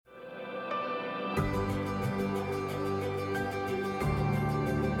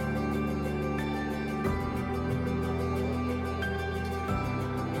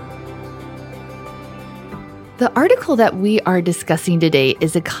The article that we are discussing today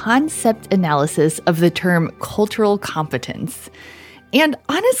is a concept analysis of the term cultural competence. And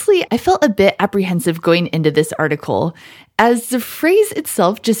honestly, I felt a bit apprehensive going into this article, as the phrase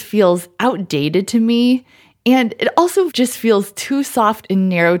itself just feels outdated to me, and it also just feels too soft and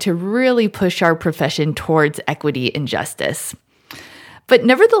narrow to really push our profession towards equity and justice. But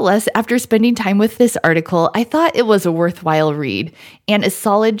nevertheless, after spending time with this article, I thought it was a worthwhile read and a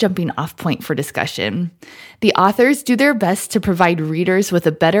solid jumping off point for discussion. The authors do their best to provide readers with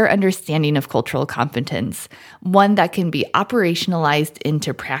a better understanding of cultural competence, one that can be operationalized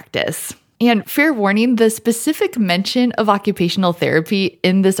into practice. And fair warning, the specific mention of occupational therapy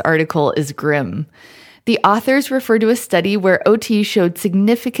in this article is grim. The authors refer to a study where OT showed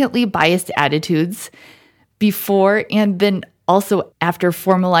significantly biased attitudes before and then also after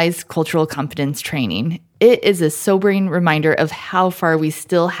formalized cultural competence training. It is a sobering reminder of how far we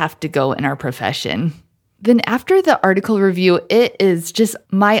still have to go in our profession. Then after the article review, it is just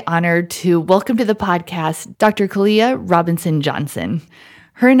my honor to welcome to the podcast Dr. Kalia Robinson Johnson.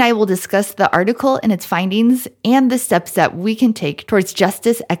 Her and I will discuss the article and its findings and the steps that we can take towards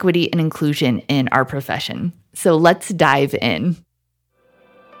justice, equity, and inclusion in our profession. So let's dive in.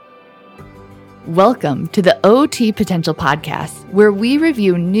 Welcome to the OT Potential Podcast, where we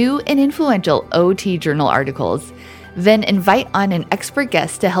review new and influential OT journal articles, then invite on an expert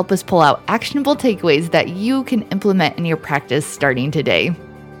guest to help us pull out actionable takeaways that you can implement in your practice starting today.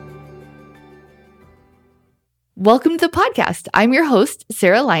 Welcome to the podcast. I'm your host,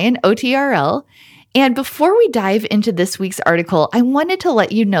 Sarah Lyon, OTRL. And before we dive into this week's article, I wanted to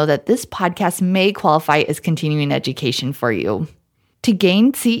let you know that this podcast may qualify as continuing education for you. To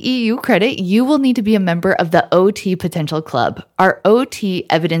gain CEU credit, you will need to be a member of the OT Potential Club, our OT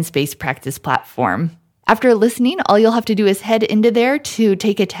evidence-based practice platform. After listening, all you'll have to do is head into there to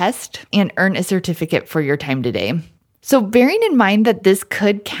take a test and earn a certificate for your time today. So bearing in mind that this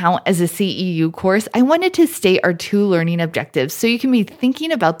could count as a CEU course, I wanted to state our 2 learning objectives so you can be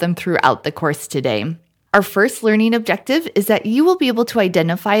thinking about them throughout the course today. Our first learning objective is that you will be able to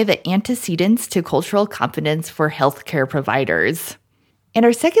identify the antecedents to cultural competence for healthcare providers. And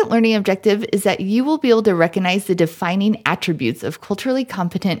our second learning objective is that you will be able to recognize the defining attributes of culturally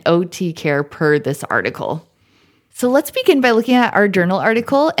competent OT care per this article. So let's begin by looking at our journal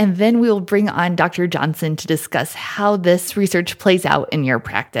article, and then we will bring on Dr. Johnson to discuss how this research plays out in your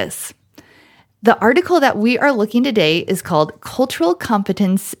practice. The article that we are looking today is called Cultural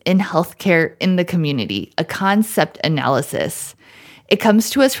Competence in Healthcare in the Community, a Concept Analysis. It comes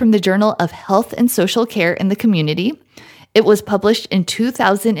to us from the Journal of Health and Social Care in the Community. It was published in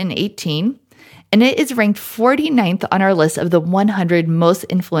 2018, and it is ranked 49th on our list of the 100 most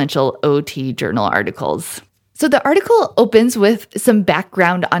influential OT journal articles. So the article opens with some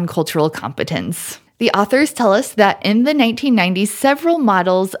background on cultural competence. The authors tell us that in the 1990s, several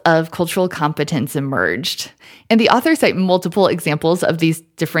models of cultural competence emerged. And the authors cite multiple examples of these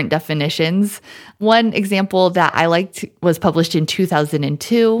different definitions. One example that I liked was published in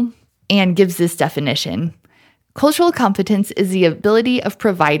 2002 and gives this definition. Cultural competence is the ability of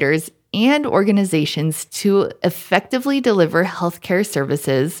providers and organizations to effectively deliver healthcare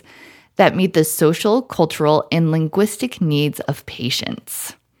services that meet the social, cultural, and linguistic needs of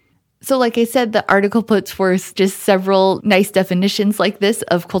patients. So like I said, the article puts forth just several nice definitions like this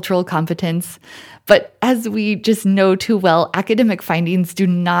of cultural competence. But as we just know too well, academic findings do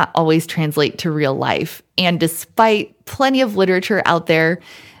not always translate to real life. And despite plenty of literature out there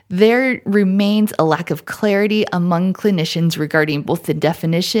remains a lack of clarity among clinicians regarding both the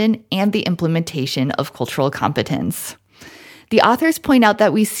definition and the implementation of cultural competence. The authors point out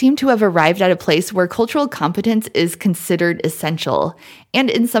that we seem to have arrived at a place where cultural competence is considered essential, and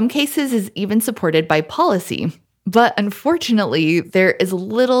in some cases is even supported by policy. But unfortunately, there is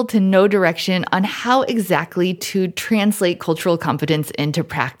little to no direction on how exactly to translate cultural competence into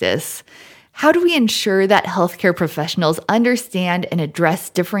practice. How do we ensure that healthcare professionals understand and address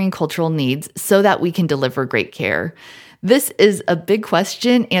differing cultural needs so that we can deliver great care? This is a big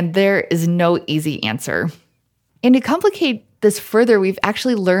question, and there is no easy answer. And to complicate this further, we've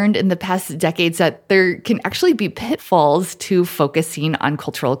actually learned in the past decades that there can actually be pitfalls to focusing on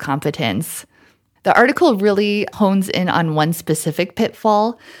cultural competence. The article really hones in on one specific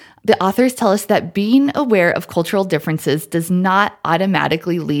pitfall. The authors tell us that being aware of cultural differences does not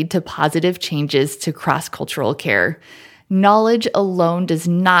automatically lead to positive changes to cross-cultural care. Knowledge alone does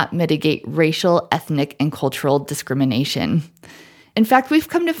not mitigate racial, ethnic, and cultural discrimination. In fact, we've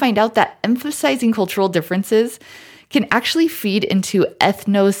come to find out that emphasizing cultural differences can actually feed into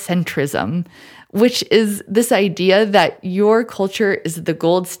ethnocentrism, which is this idea that your culture is the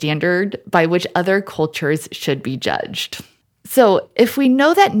gold standard by which other cultures should be judged. So if we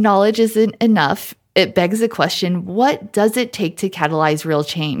know that knowledge isn't enough, it begs the question, what does it take to catalyze real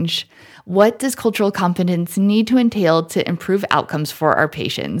change? What does cultural competence need to entail to improve outcomes for our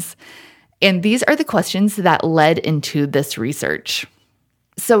patients? And these are the questions that led into this research.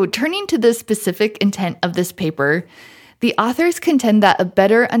 So turning to the specific intent of this paper, the authors contend that a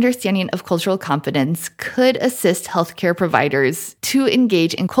better understanding of cultural competence could assist healthcare providers to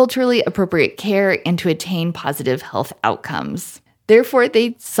engage in culturally appropriate care and to attain positive health outcomes. Therefore,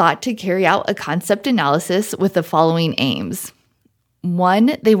 they sought to carry out a concept analysis with the following aims.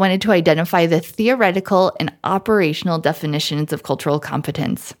 1, they wanted to identify the theoretical and operational definitions of cultural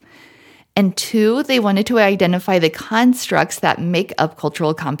competence. And 2, they wanted to identify the constructs that make up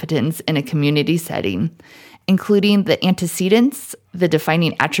cultural competence in a community setting, including the antecedents, the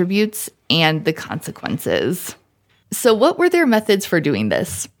defining attributes, and the consequences. So what were their methods for doing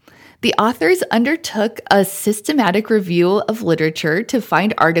this? The authors undertook a systematic review of literature to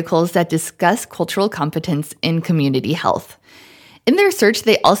find articles that discuss cultural competence in community health. In their search,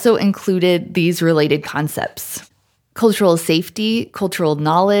 they also included these related concepts: cultural safety, cultural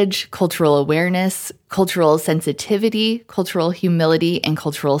knowledge, cultural awareness, cultural sensitivity, cultural humility, and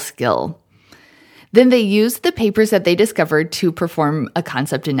cultural skill. Then they used the papers that they discovered to perform a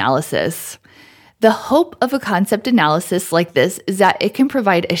concept analysis. The hope of a concept analysis like this is that it can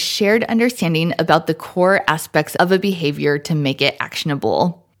provide a shared understanding about the core aspects of a behavior to make it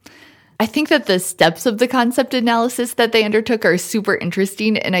actionable. I think that the steps of the concept analysis that they undertook are super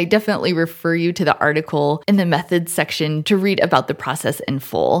interesting, and I definitely refer you to the article in the methods section to read about the process in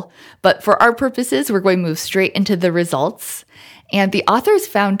full. But for our purposes, we're going to move straight into the results. And the authors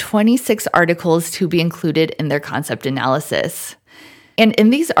found 26 articles to be included in their concept analysis. And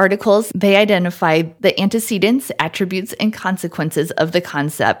in these articles, they identified the antecedents, attributes, and consequences of the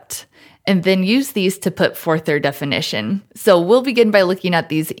concept, and then use these to put forth their definition. So we'll begin by looking at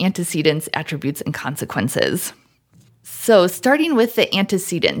these antecedents, attributes, and consequences. So starting with the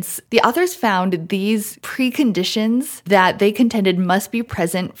antecedents, the authors found these preconditions that they contended must be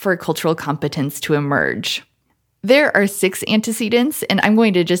present for cultural competence to emerge. There are 6 antecedents, and I'm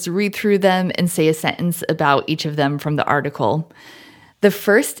going to just read through them and say a sentence about each of them from the article. The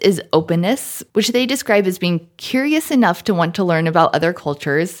first is openness, which they describe as being curious enough to want to learn about other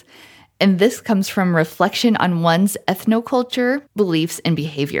cultures. And this comes from reflection on one's ethnoculture, beliefs, and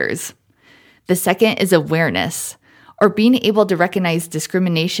behaviors. The second is awareness, or being able to recognize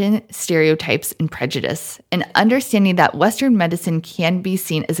discrimination, stereotypes, and prejudice, and understanding that Western medicine can be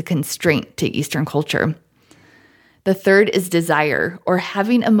seen as a constraint to Eastern culture. The third is desire, or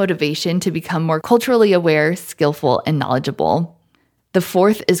having a motivation to become more culturally aware, skillful, and knowledgeable. The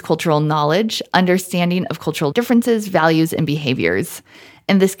fourth is cultural knowledge, understanding of cultural differences, values, and behaviors.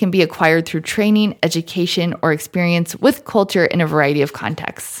 And this can be acquired through training, education, or experience with culture in a variety of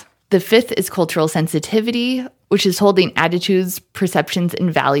contexts. The fifth is cultural sensitivity, which is holding attitudes, perceptions,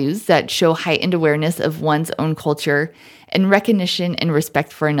 and values that show heightened awareness of one's own culture and recognition and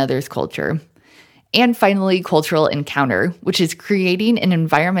respect for another's culture. And finally, cultural encounter, which is creating an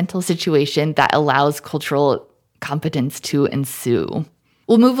environmental situation that allows cultural competence to ensue.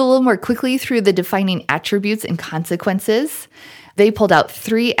 We'll move a little more quickly through the defining attributes and consequences. They pulled out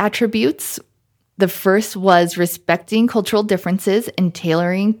 3 attributes. The first was respecting cultural differences and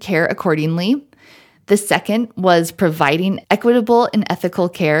tailoring care accordingly. The second was providing equitable and ethical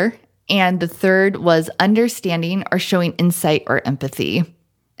care. And the third was understanding or showing insight or empathy.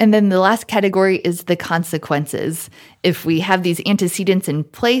 And then the last category is the consequences. If we have these antecedents in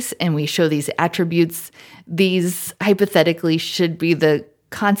place and we show these attributes, these hypothetically should be the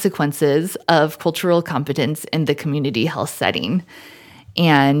consequences of cultural competence in the community health setting.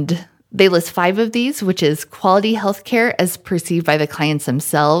 And they list 5 of these, which is quality healthcare as perceived by the clients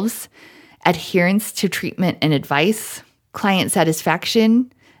themselves, adherence to treatment and advice, client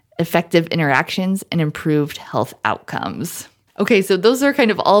satisfaction, effective interactions, and improved health outcomes. Okay, so those are kind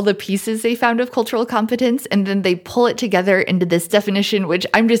of all the pieces they found of cultural competence, and then they pull it together into this definition, which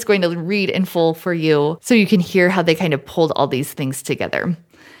I'm just going to read in full for you so you can hear how they kind of pulled all these things together.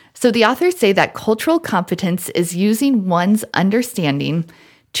 So the authors say that cultural competence is using one's understanding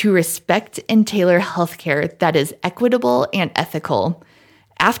to respect and tailor healthcare that is equitable and ethical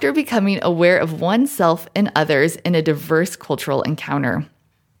after becoming aware of oneself and others in a diverse cultural encounter.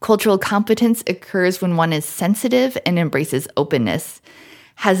 Cultural competence occurs when one is sensitive and embraces openness,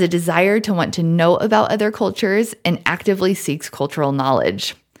 has a desire to want to know about other cultures, and actively seeks cultural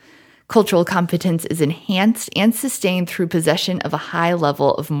knowledge. Cultural competence is enhanced and sustained through possession of a high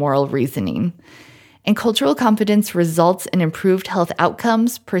level of moral reasoning. And cultural competence results in improved health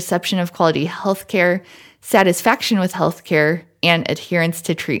outcomes, perception of quality healthcare, satisfaction with healthcare, and adherence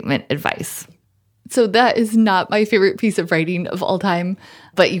to treatment advice. So that is not my favorite piece of writing of all time,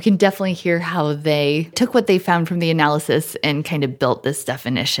 but you can definitely hear how they took what they found from the analysis and kind of built this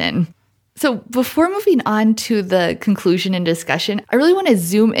definition. So before moving on to the conclusion and discussion, I really want to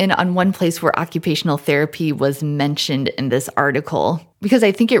zoom in on one place where occupational therapy was mentioned in this article, because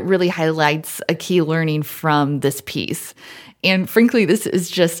I think it really highlights a key learning from this piece. And frankly, this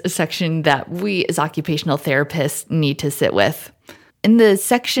is just a section that we as occupational therapists need to sit with. In the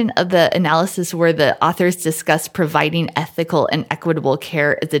section of the analysis where the authors discuss providing ethical and equitable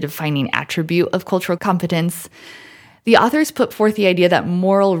care as a defining attribute of cultural competence, the authors put forth the idea that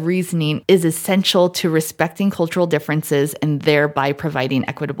moral reasoning is essential to respecting cultural differences and thereby providing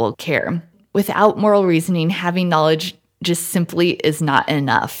equitable care. Without moral reasoning, having knowledge just simply is not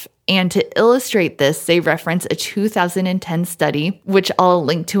enough. And to illustrate this, they reference a 2010 study, which I'll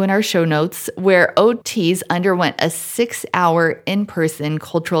link to in our show notes, where OTs underwent a 6-hour in-person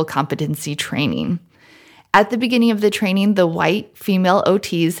cultural competency training. At the beginning of the training, the white female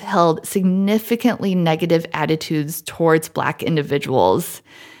OTs held significantly negative attitudes towards Black individuals.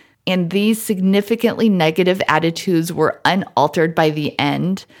 And these significantly negative attitudes were unaltered by the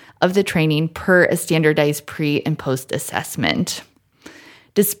end of the training per a standardized pre- and post-assessment.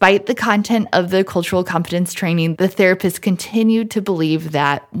 Despite the content of the cultural competence training, the therapists continued to believe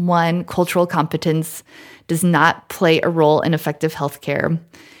that, 1, cultural competence does not play a role in effective healthcare,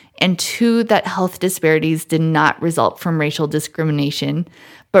 and 2, that health disparities did not result from racial discrimination,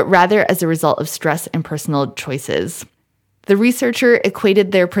 but rather as a result of stress and personal choices. The researcher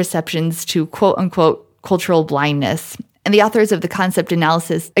equated their perceptions to quote-unquote cultural blindness, and the authors of the concept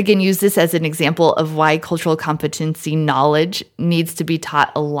analysis again use this as an example of why cultural competency knowledge needs to be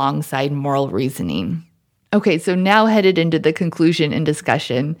taught alongside moral reasoning. Okay, so now headed into the conclusion and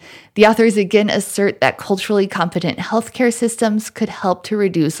discussion, the authors again assert that culturally competent healthcare systems could help to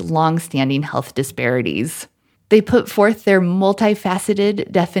reduce long-standing health disparities. They put forth their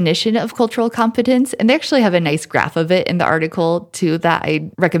multifaceted definition of cultural competence, and they actually have a nice graph of it in the article too that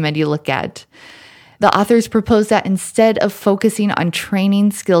I recommend you look at. The authors propose that instead of focusing on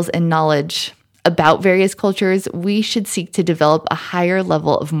training skills and knowledge about various cultures, we should seek to develop a higher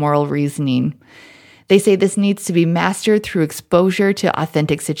level of moral reasoning. They say this needs to be mastered through exposure to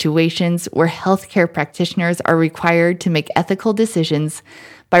authentic situations where healthcare practitioners are required to make ethical decisions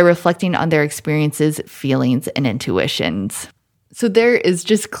by reflecting on their experiences, feelings, and intuitions. So there is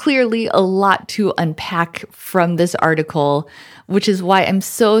just clearly a lot to unpack from this article, which is why I'm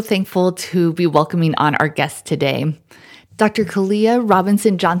so thankful to be welcoming on our guest today. Dr. Kalia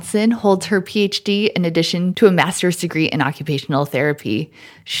Robinson Johnson holds her PhD in addition to a master's degree in occupational therapy.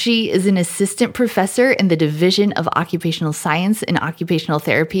 She is an assistant professor in the Division of Occupational Science and Occupational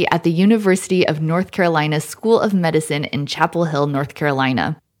Therapy at the University of North Carolina School of Medicine in Chapel Hill, North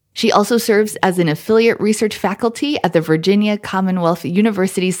Carolina. She also serves as an affiliate research faculty at the Virginia Commonwealth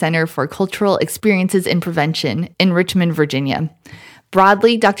University Center for Cultural Experiences and Prevention in Richmond, Virginia.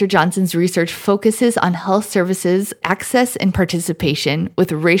 Broadly, Dr. Johnson's research focuses on health services access and participation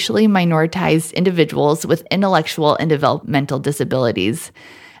with racially minoritized individuals with intellectual and developmental disabilities,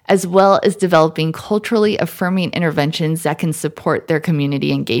 as well as developing culturally affirming interventions that can support their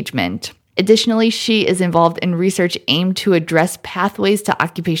community engagement. Additionally, she is involved in research aimed to address pathways to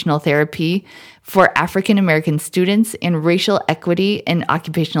occupational therapy for African American students and racial equity in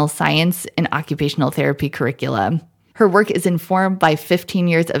occupational science and occupational therapy curricula. Her work is informed by 15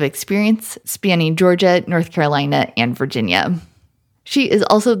 years of experience spanning Georgia, North Carolina, and Virginia. She is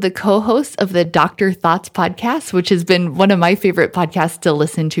also the co-host of the Dr. Thoughts podcast, which has been one of my favorite podcasts to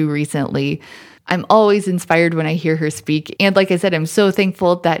listen to recently. I'm always inspired when I hear her speak. And like I said, I'm so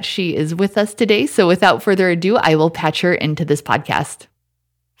thankful that she is with us today. So without further ado, I will patch her into this podcast.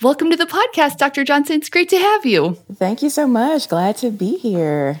 Welcome to the podcast, Dr. Johnson. It's great to have you. Thank you so much. Glad to be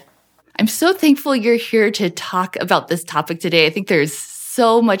here. I'm so thankful you're here to talk about this topic today. I think there's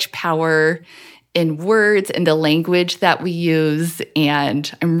so much power in words and the language that we use. And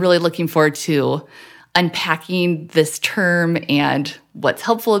I'm really looking forward to unpacking this term and what's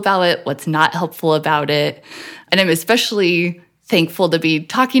helpful about it, what's not helpful about it. And I'm especially thankful to be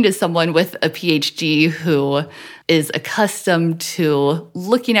talking to someone with a PhD who is accustomed to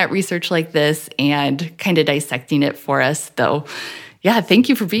looking at research like this and kind of dissecting it for us. Though, yeah, thank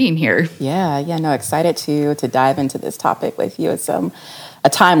you for being here. Yeah, no, excited to dive into this topic with you. It's a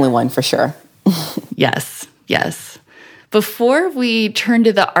timely one for sure. Yes. Before we turn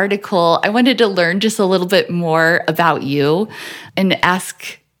to the article, I wanted to learn just a little bit more about you and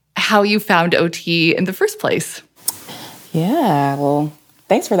ask how you found OT in the first place. Yeah, well,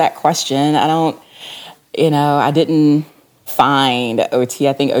 thanks for that question. I didn't find OT.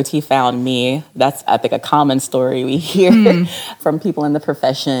 I think OT found me. That's, I think, a common story we hear from people in the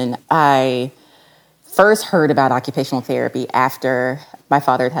profession. I first heard about occupational therapy after my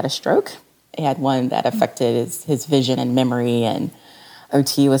father had had a stroke. He had one that affected his vision and memory, and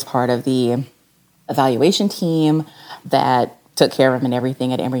OT was part of the evaluation team that took care of him and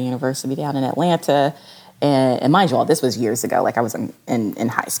everything at Emory University down in Atlanta. And mind you all, this was years ago, like I was in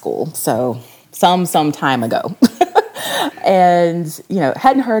high school, so some time ago. And,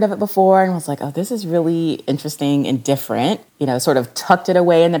 hadn't heard of it before and was like, oh, this is really interesting and different, sort of tucked it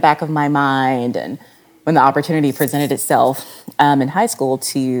away in the back of my mind. And when the opportunity presented itself in high school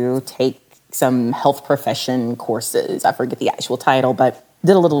to take some health profession courses, I forget the actual title, but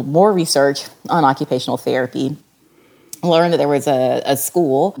did a little more research on occupational therapy. Learned that there was a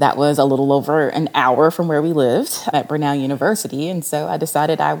school that was a little over an hour from where we lived at Brenau University. And so I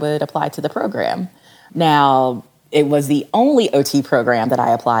decided I would apply to the program. Now, it was the only OT program that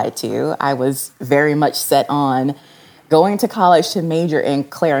I applied to. I was very much set on going to college to major in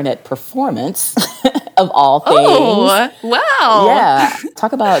clarinet performance of all things. Oh, wow. Yeah.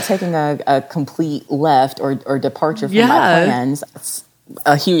 Talk about taking a complete left or departure from my plans. It's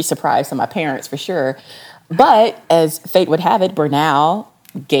a huge surprise to my parents for sure. But as fate would have it, Brenau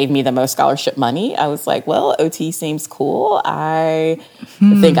gave me the most scholarship money. I was like, well, OT seems cool. I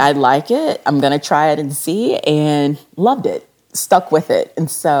think I'd like it. I'm going to try it and see, and loved it, stuck with it. And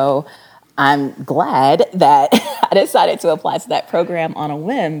so I'm glad that I decided to apply to that program on a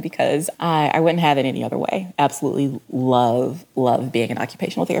whim because I wouldn't have it any other way. Absolutely love being an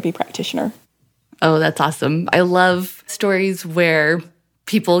occupational therapy practitioner. Oh, that's awesome. I love stories where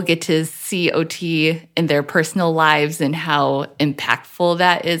people get to see OT in their personal lives and how impactful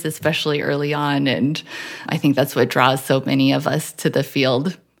that is, especially early on. And I think that's what draws so many of us to the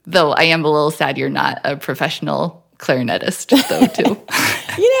field. Though I am a little sad you're not a professional clarinetist, though, too.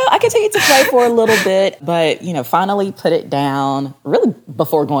 I continued to play for a little bit, but, finally put it down really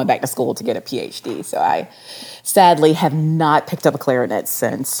before going back to school to get a PhD. So I sadly have not picked up a clarinet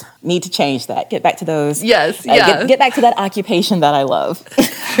since. Need to change that. Get back to those. Yes, yeah. Get back to that occupation that I love.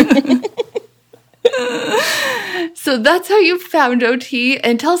 So that's how you found OT.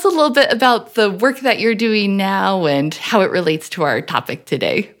 And tell us a little bit about the work that you're doing now and how it relates to our topic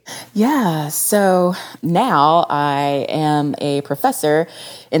today. Yeah, so now I am a professor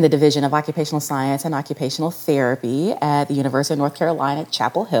in the Division of Occupational Science and Occupational Therapy at the University of North Carolina at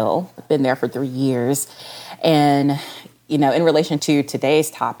Chapel Hill. I've been there for 3 years. And, in relation to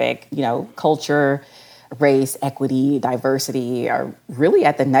today's topic, culture, race, equity, diversity are really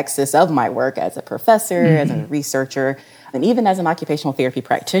at the nexus of my work as a professor, as a researcher, and even as an occupational therapy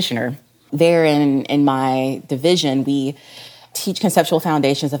practitioner. There in my division, we teach conceptual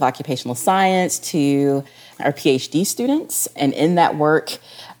foundations of occupational science to our PhD students. And in that work,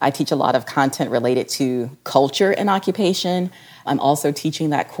 I teach a lot of content related to culture and occupation. I'm also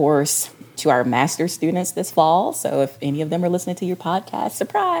teaching that course to our master's students this fall. So if any of them are listening to your podcast,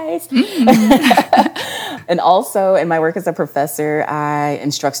 surprise. And also in my work as a professor, I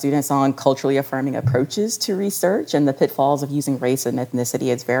instruct students on culturally affirming approaches to research and the pitfalls of using race and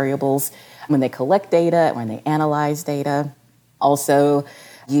ethnicity as variables when they collect data, when they analyze data. Also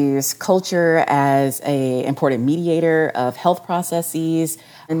use culture as an important mediator of health processes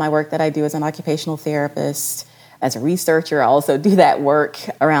in my work that I do as an occupational therapist. As a researcher, I also do that work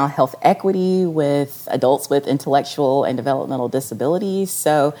around health equity with adults with intellectual and developmental disabilities.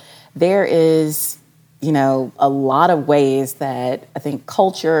 So there is, a lot of ways that I think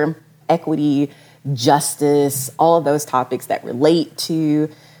culture, equity, justice, all of those topics that relate to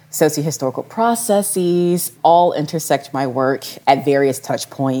sociohistorical processes all intersect my work at various touch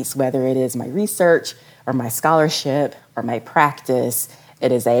points, whether it is my research or my scholarship or my practice.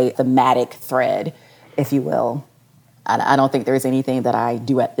 It is a thematic thread, if you will. I don't think there's anything that I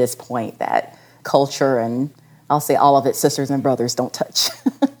do at this point that culture and I'll say all of its sisters and brothers don't touch.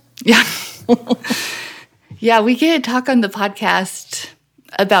 Yeah. Yeah, we get to talk on the podcast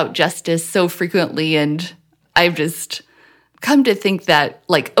about justice so frequently, and I've just come to think that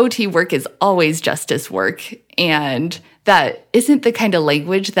OT work is always justice work, and that isn't the kind of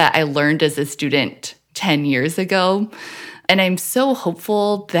language that I learned as a student 10 years ago. And I'm so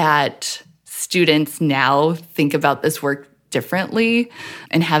hopeful that students now think about this work differently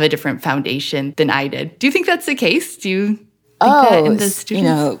and have a different foundation than I did. Do you think that's the case? Do you think that in the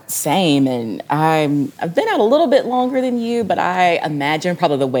students? Same. And I've been out a little bit longer than you, but I imagine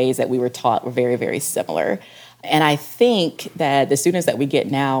probably the ways that we were taught were very, very similar. And I think that the students that we get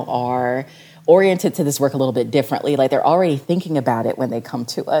now are oriented to this work a little bit differently. Like they're already thinking about it when they come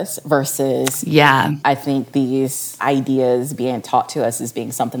to us versus, I think these ideas being taught to us as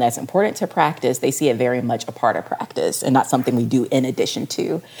being something that's important to practice. They see it very much a part of practice and not something we do in addition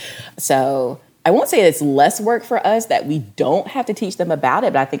to. So I won't say it's less work for us that we don't have to teach them about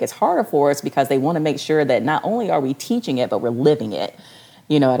it, but I think it's harder for us because they want to make sure that not only are we teaching it, but we're living it.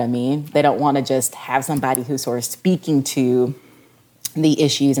 You know what I mean? They don't want to just have somebody who's sort of speaking to the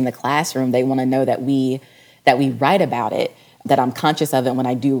issues in the classroom. They want to know that we write about it, that I'm conscious of it when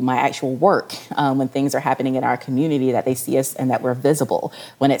I do my actual work, when things are happening in our community, that they see us and that we're visible.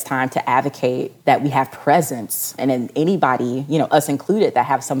 When it's time to advocate, that we have presence. And then anybody, us included, that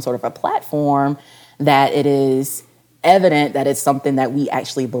have some sort of a platform, that it is evident that it's something that we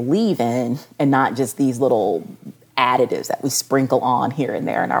actually believe in and not just these little additives that we sprinkle on here and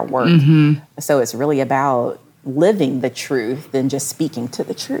there in our work. So it's really about living the truth than just speaking to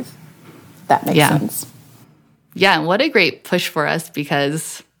the truth. If that makes sense. Yeah, and what a great push for us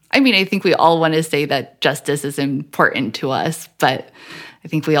because, I think we all want to say that justice is important to us, but I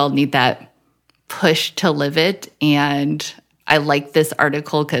think we all need that push to live it. And I like this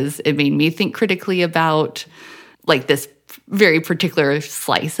article because it made me think critically about like this very particular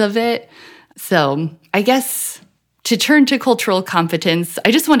slice of it. So I guess to turn to cultural competence,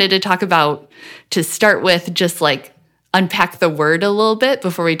 I just wanted to start with just like unpack the word a little bit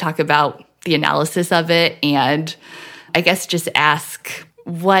before we talk about the analysis of it. And I guess just ask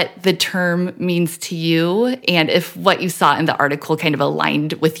what the term means to you and if what you saw in the article kind of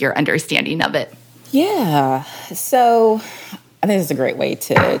aligned with your understanding of it. Yeah. So I think it's a great way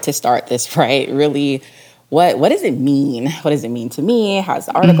to start this, right? Really, what does it mean? What does it mean to me? How does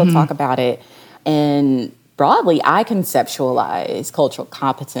the article talk about it? And broadly, I conceptualize cultural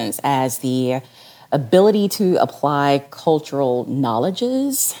competence as the ability to apply cultural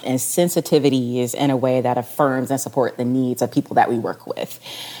knowledges and sensitivities in a way that affirms and supports the needs of people that we work with.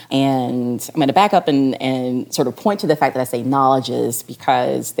 And I'm going to back up and sort of point to the fact that I say knowledges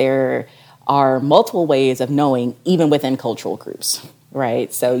because there are multiple ways of knowing even within cultural groups,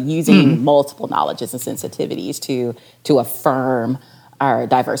 right? So using multiple knowledges and sensitivities to affirm our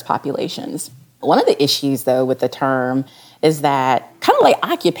diverse populations. One of the issues, though, with the term is that kind of like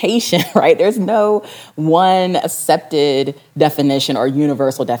occupation, right? There's no one accepted definition or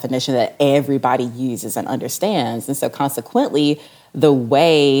universal definition that everybody uses and understands. And so consequently, the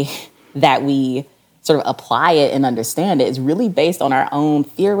way that we sort of apply it and understand it is really based on our own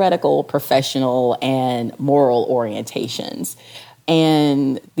theoretical, professional, and moral orientations.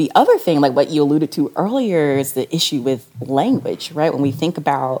 And the other thing, like what you alluded to earlier, is the issue with language, right? When we think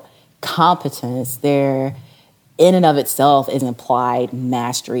about competence, there in and of itself is implied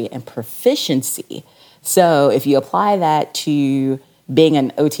mastery and proficiency. So if you apply that to being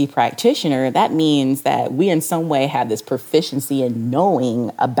an OT practitioner, that means that we in some way have this proficiency in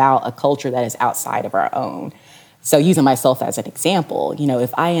knowing about a culture that is outside of our own. So using myself as an example,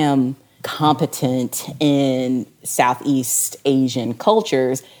 if I am competent in Southeast Asian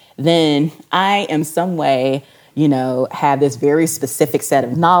cultures, then I in some way have this very specific set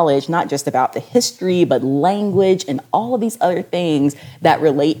of knowledge, not just about the history, but language and all of these other things that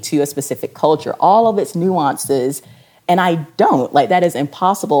relate to a specific culture, all of its nuances. And I don't. Like, that is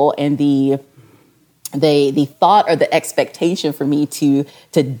impossible. And the thought or the expectation for me to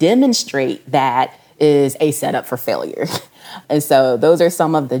demonstrate that is a setup for failure. And so those are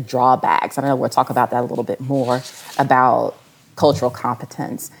some of the drawbacks. I know we'll talk about that a little bit more about cultural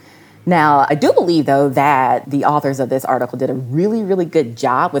competence. Now, I do believe, though, that the authors of this article did a really, really good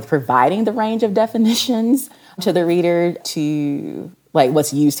job with providing the range of definitions to the reader to like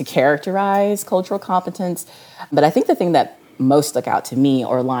what's used to characterize cultural competence. But I think the thing that most stuck out to me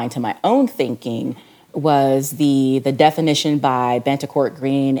or aligned to my own thinking was the definition by Bantacourt,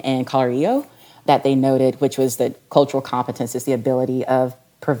 Green, and Colarillo that they noted, which was that cultural competence is the ability of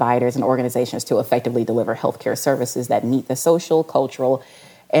providers and organizations to effectively deliver healthcare services that meet the social, cultural,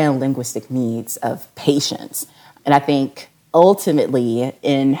 and linguistic needs of patients. And I think ultimately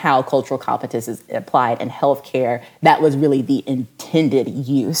in how cultural competence is applied in healthcare, that was really the intended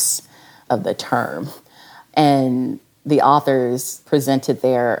use of the term. And the authors presented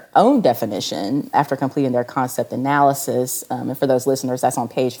their own definition after completing their concept analysis. And for those listeners, that's on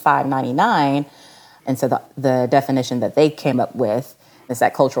page 599. And so the definition that they came up with is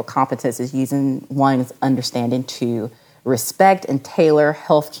that cultural competence is using one's understanding to respect and tailor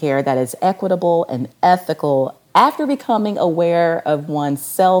healthcare that is equitable and ethical after becoming aware of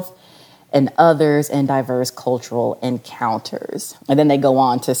oneself and others in diverse cultural encounters. And then they go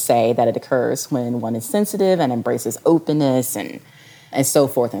on to say that it occurs when one is sensitive and embraces openness and so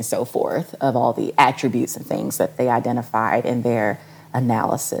forth of all the attributes and things that they identified in their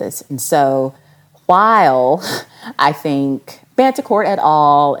analysis. And so while I think Bantecourt et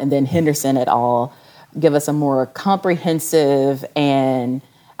al. And then Henderson et al. Give us a more comprehensive and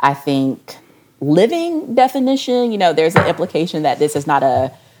I think living definition, there's an implication that this is not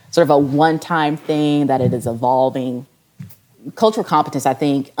a sort of a one-time thing, that it is evolving. Cultural competence, I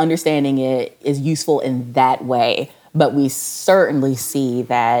think, understanding it is useful in that way, but we certainly see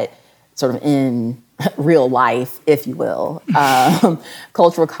that sort of in real life, if you will,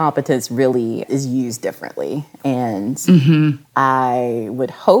 cultural competence really is used differently. And I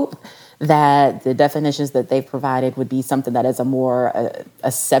would hope that the definitions that they've provided would be something that is a more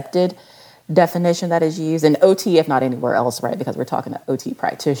accepted definition that is used in OT, if not anywhere else, right? Because we're talking to OT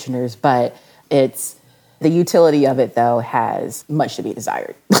practitioners, but it's the utility of it, though, has much to be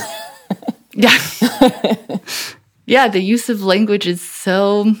desired. Yeah. Yeah, the use of language is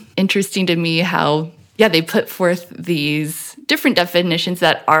so interesting to me how, they put forth these different definitions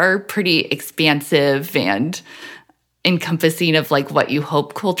that are pretty expansive and encompassing of like what you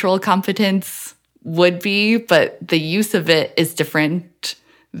hope cultural competence would be, but the use of it is different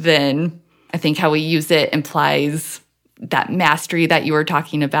than I think how we use it implies that mastery that you were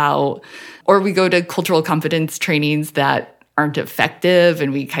talking about. Or we go to cultural competence trainings that aren't effective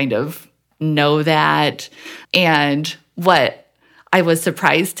and we kind of know that. And what I was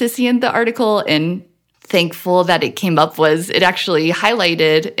surprised to see in the article and thankful that it came up was it actually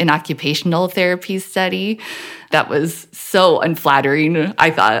highlighted an occupational therapy study that was so unflattering,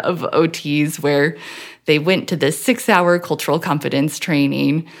 I thought, of OTs, where they went to this 6-hour cultural competence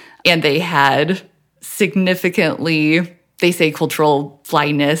training and they had significantly, they say cultural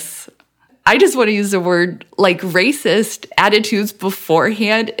blindness. I just want to use the word like racist attitudes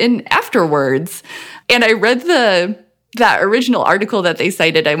beforehand and afterwards. And I read that original article that they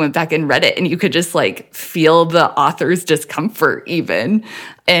cited. I went back and read it, and you could just like feel the author's discomfort even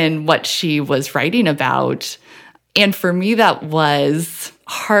in what she was writing about. And for me, that was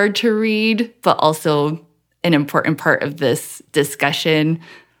hard to read, but also an important part of this discussion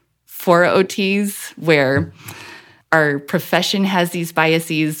for OTs, where our profession has these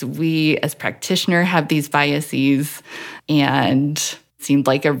biases, we as practitioners have these biases, and it seemed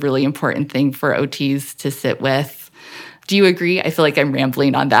like a really important thing for OTs to sit with. Do you agree? I feel like I'm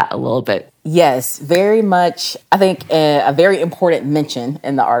rambling on that a little bit. Yes, very much. I think a very important mention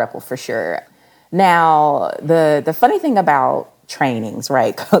in the article for sure. Now, the funny thing about trainings,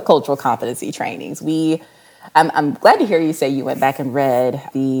 right, cultural competency trainings, I'm glad to hear you say you went back and read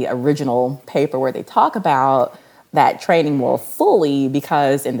the original paper where they talk about that training more fully,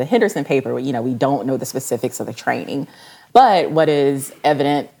 because in the Henderson paper, we don't know the specifics of the training. But what is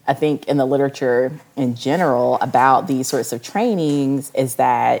evident, I think, in the literature in general about these sorts of trainings is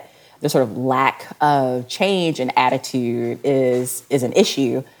that the sort of lack of change in attitude is an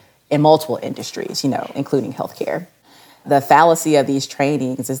issue in multiple industries, including healthcare. The fallacy of these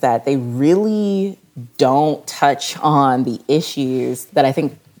trainings is that they really don't touch on the issues that I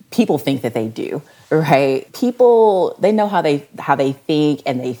think people think that they do, right? People, they know how they think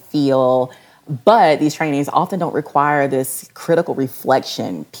and they feel, but these trainings often don't require this critical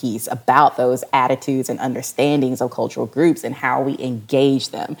reflection piece about those attitudes and understandings of cultural groups and how we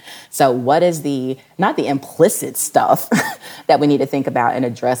engage them. So what is not the implicit stuff that we need to think about and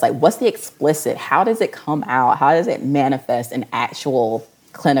address? Like, what's the explicit? How does it come out? How does it manifest in actual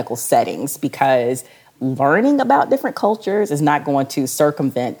clinical settings? Because learning about different cultures is not going to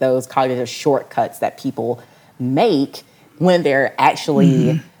circumvent those cognitive shortcuts that people make when they're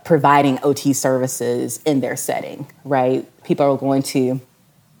actually providing OT services in their setting, right? People are going to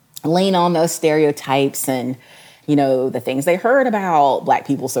lean on those stereotypes and, the things they heard about Black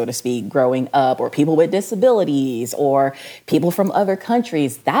people, so to speak, growing up, or people with disabilities, or people from other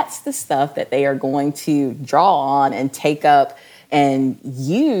countries. That's the stuff that they are going to draw on and take up and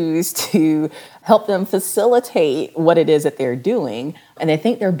use to help them facilitate what it is that they're doing. And they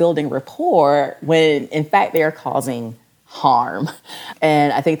think they're building rapport when, in fact, they are causing harm.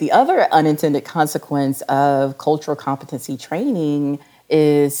 And I think the other unintended consequence of cultural competency training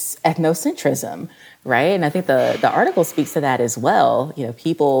is ethnocentrism, right? And I think the article speaks to that as well.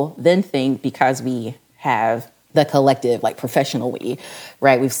 People then think because we have the collective, like professional we,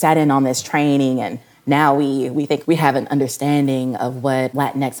 right? We've sat in on this training and now we think we have an understanding of what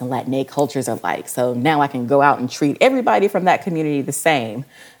Latinx and Latinx cultures are like. So now I can go out and treat everybody from that community the same,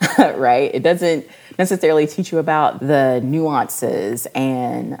 right? It doesn't necessarily teach you about the nuances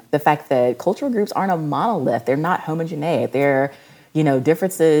and the fact that cultural groups aren't a monolith. They're not homogeneous. They're,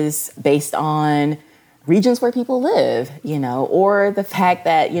 differences based on regions where people live, or the fact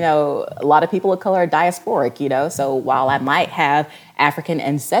that, a lot of people of color are diasporic, so while I might have African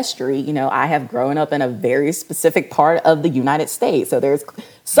ancestry, I have grown up in a very specific part of the United States. So there's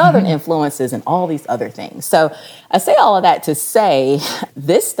Southern influences and all these other things. So I say all of that to say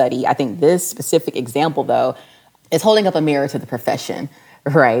this study, I think this specific example, though, is holding up a mirror to the profession,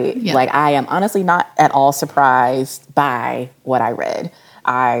 right? Yeah. Like, I am honestly not at all surprised by what I read.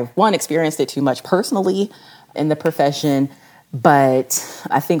 I, experienced it too much personally in the profession, but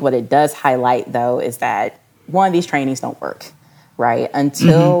I think what it does highlight, though, is that, one, these trainings don't work, right?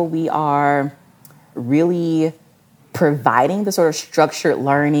 Until we are really providing the sort of structured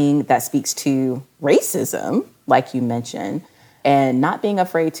learning that speaks to racism, like you mentioned, and not being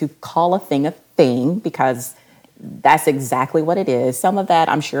afraid to call a thing, because that's exactly what it is. Some of that,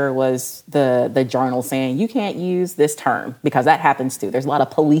 I'm sure, was the journal saying, you can't use this term, because that happens too. There's a lot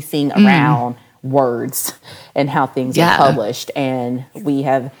of policing around words and how things are published. And we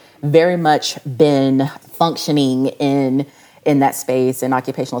have very much been functioning in that space in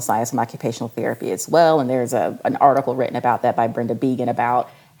occupational science and occupational therapy as well. And there's an article written about that by Brenda Began about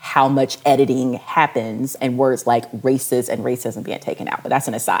how much editing happens and words like racist and racism being taken out. But that's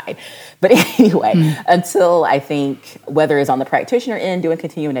an aside. But anyway, until I think whether it's on the practitioner end doing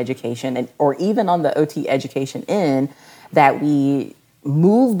continuing education or even on the OT education end, that we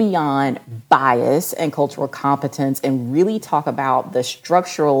move beyond bias and cultural competence and really talk about the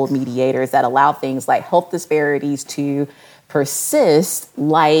structural mediators that allow things like health disparities to persist,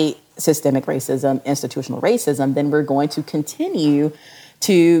 like systemic racism, institutional racism, then we're going to continue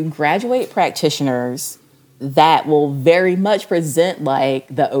to graduate practitioners that will very much present like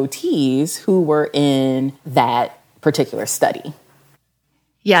the OTs who were in that particular study.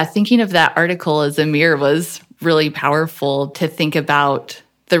 Yeah, thinking of that article as a mirror was really powerful to think about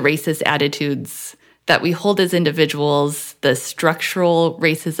the racist attitudes that we hold as individuals, the structural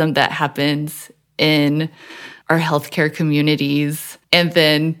racism that happens in our healthcare communities, and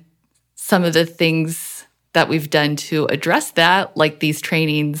then some of the things that we've done to address that, like these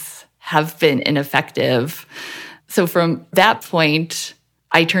trainings have been ineffective. So from that point,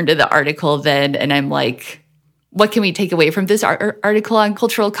 I turned to the article then and I'm like, what can we take away from this article on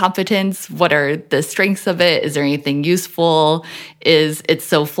cultural competence? What are the strengths of it? Is there anything useful? Is it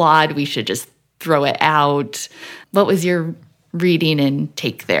so flawed we should just throw it out? What was your reading and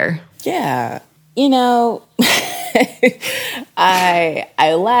take there? Yeah, I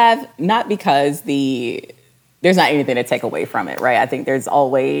laugh not because there's not anything to take away from it, right? I think there's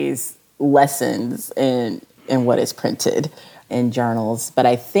always lessons in what is printed in journals. But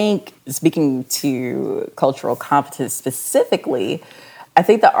I think, speaking to cultural competence specifically, I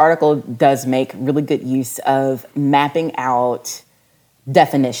think the article does make really good use of mapping out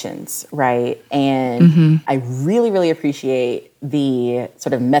definitions, right? And I really, really appreciate the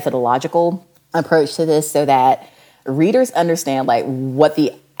sort of methodological approach to this so that readers understand like what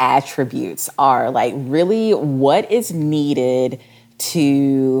the attributes are, like really what is needed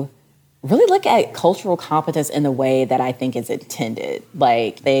to really look at cultural competence in the way that I think is intended.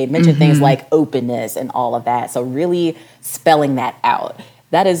 Like they mention things like openness and all of that. So really spelling that out.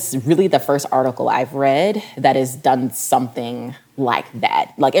 That is really the first article I've read that has done something like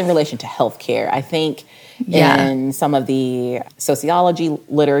that, like in relation to healthcare. I think in some of the sociology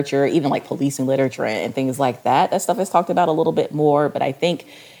literature, even like policing literature and things like that, that stuff is talked about a little bit more. But I think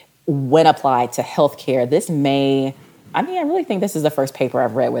when applied to healthcare, I really think this is the first paper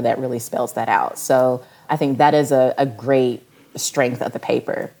I've read where that really spells that out. So I think that is a great strength of the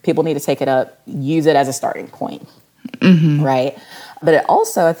paper. People need to take it up, use it as a starting point, right? But it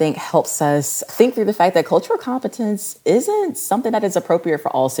also, I think, helps us think through the fact that cultural competence isn't something that is appropriate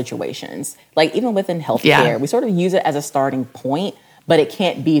for all situations. Like even within healthcare, we sort of use it as a starting point, but it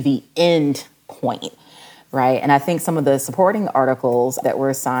can't be the end point, right? And I think some of the supporting articles that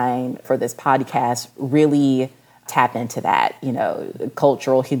were assigned for this podcast really tap into that.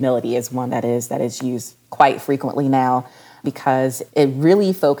 Cultural humility is one that is used quite frequently now, because it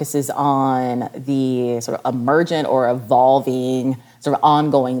really focuses on the sort of emergent or evolving sort of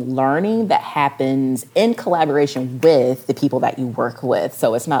ongoing learning that happens in collaboration with the people that you work with.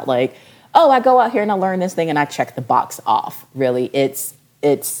 So it's not like, oh, I go out here and I learn this thing and I check the box off. Really, it's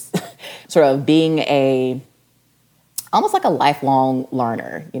sort of being a almost like a lifelong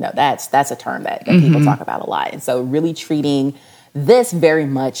learner. You know, that's a term that people talk about a lot. And so really treating this very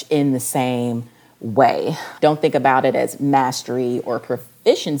much in the same way. Don't think about it as mastery or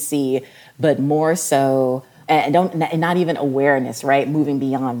proficiency, but more so, and not even awareness, right? Moving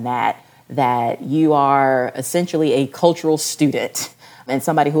beyond that you are essentially a cultural student and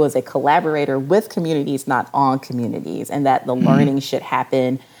somebody who is a collaborator with communities, not on communities, and that the learning should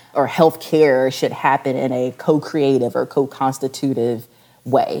happen, or healthcare should happen, in a co-creative or co-constitutive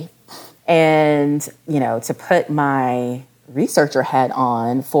way. And, you know, to put my researcher hat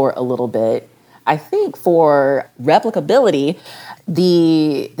on for a little bit, I think for replicability,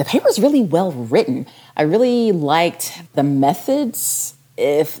 the paper is really well written. I really liked the methods.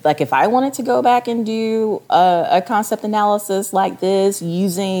 If I wanted to go back and do a concept analysis like this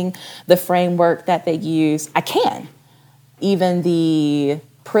using the framework that they use, I can. Even the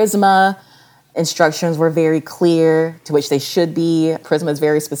Prisma instructions were very clear, to which they should be. Prisma is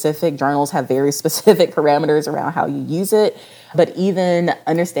very specific. Journals have very specific parameters around how you use it. But even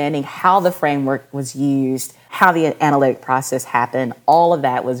understanding how the framework was used, how the analytic process happened, all of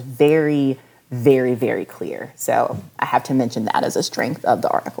that was very, very, very clear. So I have to mention that as a strength of the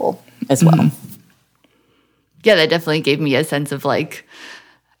article as well. Yeah, that definitely gave me a sense of, like,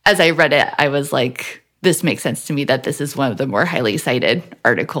 as I read it, I was like, this makes sense to me that this is one of the more highly cited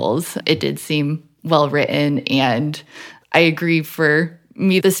articles. It did seem well written, and I agree, for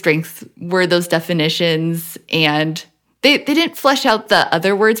me, the strength were those definitions, and they didn't flesh out the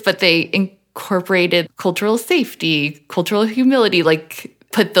other words, but they incorporated cultural safety, cultural humility, like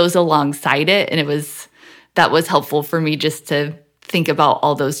put those alongside it. And that was helpful for me, just to think about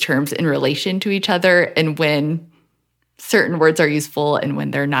all those terms in relation to each other, and when certain words are useful and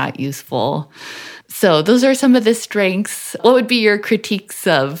when they're not useful. So those are some of the strengths. What would be your critiques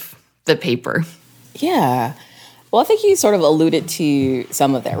of the paper? Yeah. Well, I think you sort of alluded to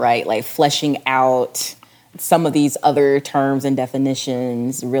some of that, right? Like fleshing out some of these other terms and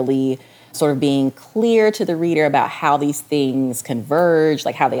definitions, really sort of being clear to the reader about how these things converge,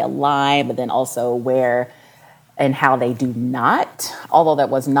 like how they align, but then also where and how they do not. Although that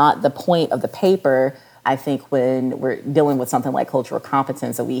was not the point of the paper, I think when we're dealing with something like cultural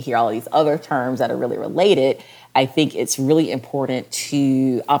competence, and we hear all of these other terms that are really related, I think it's really important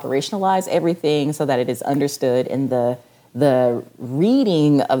to operationalize everything so that it is understood in the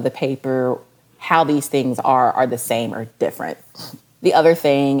reading of the paper how these things are the same or different. The other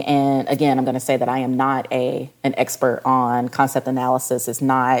thing, and again, I'm going to say that I am not an expert on concept analysis. It's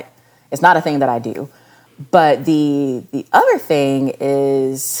not a thing that I do. But the other thing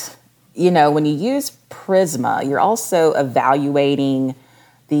is, you know, when you use Prisma, you're also evaluating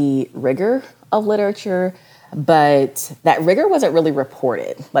the rigor of literature, but that rigor wasn't really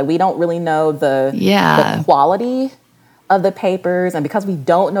reported. Like, we don't really know the quality of the papers. And because we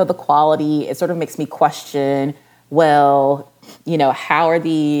don't know the quality, it sort of makes me question, well, you know, how are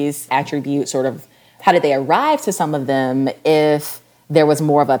these attributes how did they arrive to some of them if there was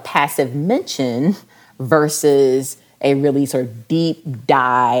more of a passive mention versus a really sort of deep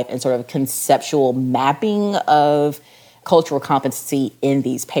dive and sort of conceptual mapping of cultural competency in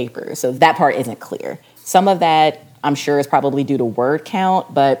these papers. So that part isn't clear. Some of that, I'm sure, is probably due to word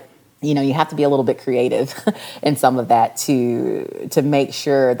count, but you know, you have to be a little bit creative in some of that to make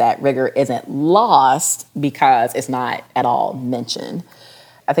sure that rigor isn't lost because it's not at all mentioned.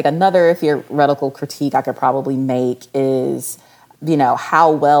 I think another theoretical critique I could probably make is, you know,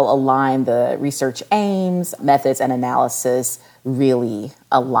 how well aligned the research aims, methods, and analysis really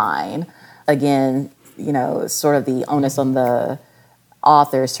align. Again, you know, sort of the onus on the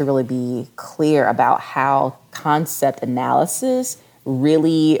authors to really be clear about how concept analysis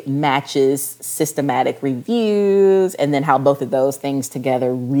really matches systematic reviews, and then how both of those things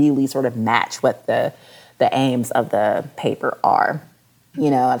together really sort of match what the aims of the paper are. You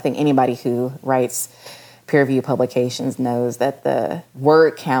know, I think anybody who writes peer-reviewed publications knows that the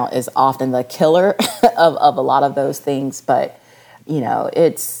word count is often the killer of a lot of those things. But, you know,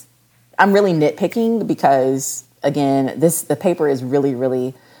 I'm really nitpicking because, again, the paper is really,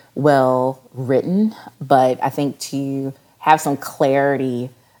 really well written. But I think to have some clarity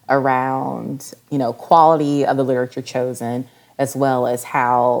around, you know, quality of the literature chosen, as well as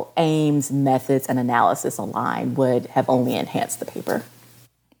how aims, methods, and analysis align would have only enhanced the paper.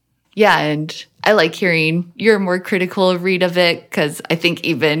 Yeah, and I like hearing your more critical read of it, because I think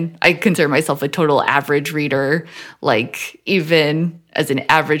even I consider myself a total average reader. Like, even as an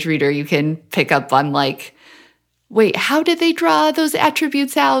average reader, you can pick up on, like, wait, how did they draw those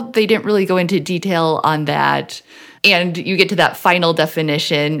attributes out? They didn't really go into detail on that. And you get to that final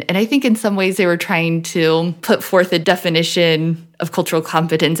definition. And I think in some ways they were trying to put forth a definition of cultural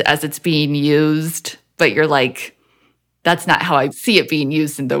competence as it's being used. But you're like, that's not how I see it being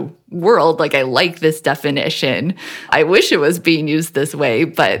used in the world. Like, I like this definition. I wish it was being used this way.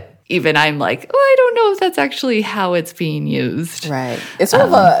 But even I'm like, oh, I don't know if that's actually how it's being used. Right. It's sort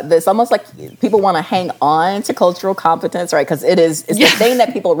of it's almost like people want to hang on to cultural competence, right? Because it's the thing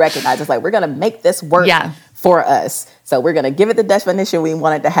that people recognize. It's like, we're going to make this work for us. So we're going to give it the definition we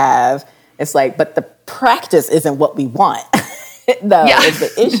want it to have. It's like, but the practice isn't what we want. Though, is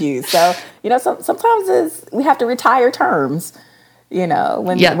the issue. So, sometimes we have to retire terms.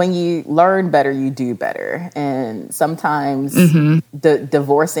 When you learn better, you do better. And sometimes the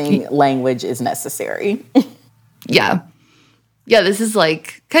divorcing language is necessary. Yeah, this is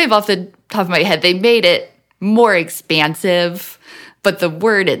like kind of off the top of my head. They made it more expansive, but the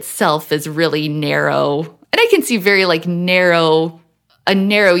word itself is really narrow. And I can see very a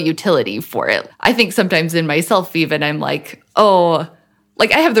narrow utility for it. I think sometimes in myself even, I'm like, I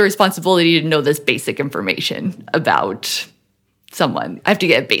have the responsibility to know this basic information about someone. I have to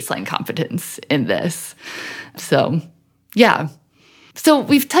get baseline competence in this. So, yeah. So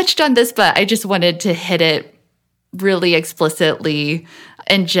we've touched on this, but I just wanted to hit it really explicitly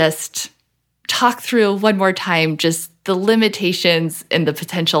and just talk through one more time just the limitations and the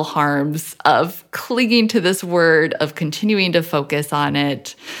potential harms of clinging to this word, of continuing to focus on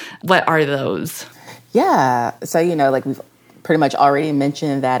it. What are those? Yeah. So, we've pretty much already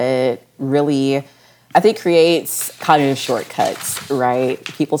mentioned that it really, I think, creates cognitive shortcuts, right?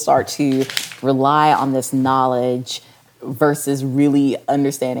 People start to rely on this knowledge versus really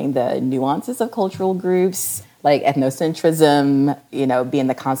understanding the nuances of cultural groups, like ethnocentrism, being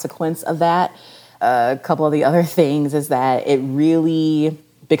the consequence of that. A couple of the other things is that it really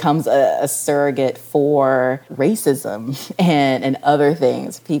becomes a surrogate for racism and other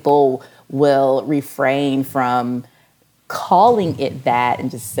things. People will refrain from calling it that and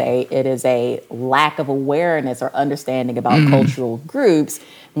just say it is a lack of awareness or understanding about cultural groups,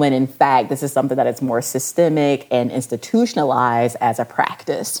 when in fact this is something that is more systemic and institutionalized as a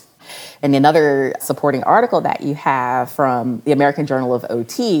practice. And another supporting article that you have from the American Journal of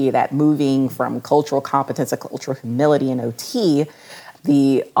OT, that moving from cultural competence to cultural humility in OT,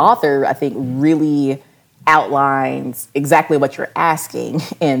 the author, I think, really outlines exactly what you're asking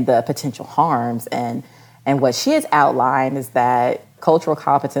and the potential harms. And what she has outlined is that cultural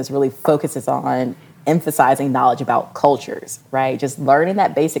competence really focuses on emphasizing knowledge about cultures, right? Just learning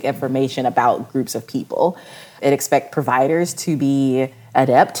that basic information about groups of people. It expects providers to be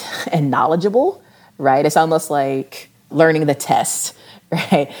adept and knowledgeable, right? It's almost like learning the test,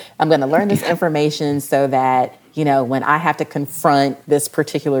 right? I'm going to learn this information so that, when I have to confront this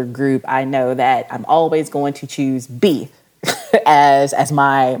particular group, I know that I'm always going to choose B as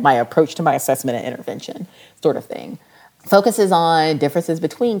my approach to my assessment and intervention sort of thing. Focuses on differences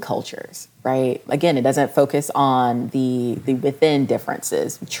between cultures, right? Again, it doesn't focus on the within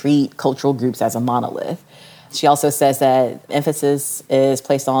differences. Treat cultural groups as a monolith. She also says that emphasis is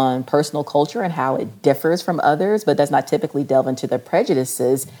placed on personal culture and how it differs from others, but does not typically delve into the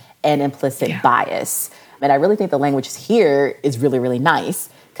prejudices and implicit bias. And I really think the language here is really, really nice,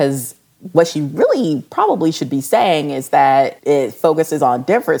 because what she really probably should be saying is that it focuses on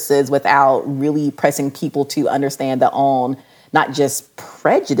differences without really pressing people to understand their own, not just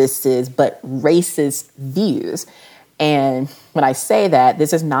prejudices, but racist views. And when I say that,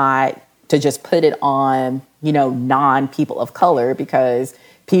 this is not to just put it on, non-people of color, because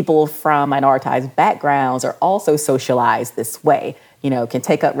people from minoritized backgrounds are also socialized this way, can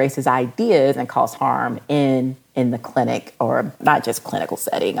take up racist ideas and cause harm in the clinic, or not just clinical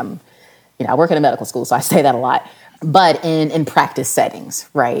setting. I work in a medical school, so I say that a lot, but in practice settings,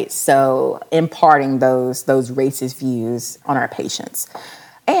 right? So imparting those racist views on our patients.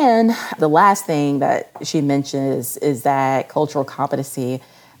 And the last thing that she mentions is that cultural competency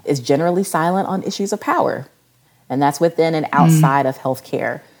is generally silent on issues of power, and that's within and outside of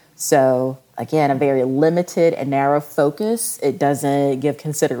healthcare. So again, a very limited and narrow focus. It doesn't give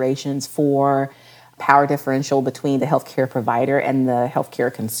considerations for power differential between the healthcare provider and the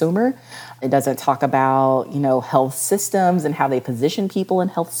healthcare consumer. It doesn't talk about, health systems and how they position people in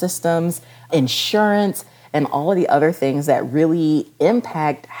health systems, insurance, and all of the other things that really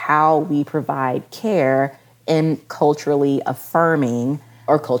impact how we provide care in culturally affirming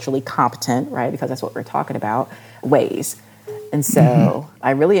or culturally competent, right? Because that's what we're talking about, ways. And so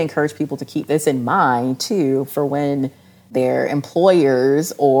I really encourage people to keep this in mind too, for when their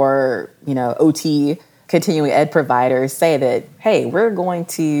employers or, OT continuing ed providers say that, hey, we're going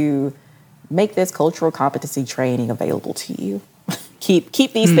to make this cultural competency training available to you. Keep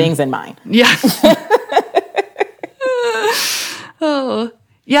these things in mind. Yeah. Oh,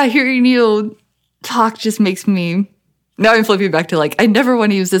 yeah. Hearing you talk just makes me, now I'm flipping back to like, I never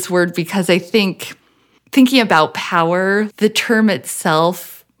want to use this word because I think thinking about power, the term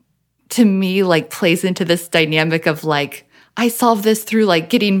itself to me like plays into this dynamic of like, I solve this through like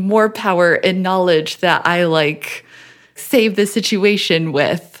getting more power and knowledge that I like save the situation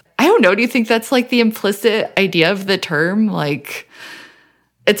with. I don't know. Do you think that's like the implicit idea of the term? Like,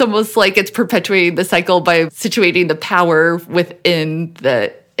 it's almost like it's perpetuating the cycle by situating the power within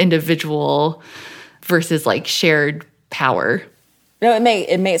the individual versus like shared power. No,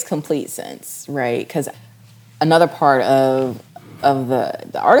 it makes complete sense, right? Because another part of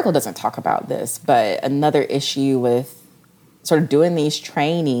the article doesn't talk about this, but another issue with sort of doing these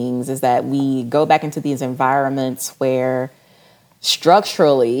trainings is that we go back into these environments where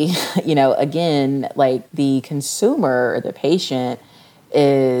structurally, again, like the consumer or the patient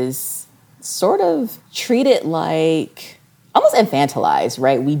is sort of treated like almost infantilized,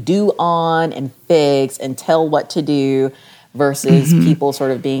 right? We do on and fix and tell what to do versus people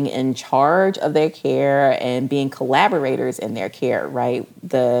sort of being in charge of their care and being collaborators in their care, right?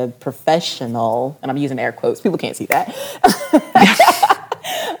 The professional, and I'm using air quotes, people can't see that.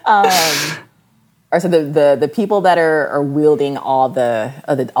 Or so the people that are wielding all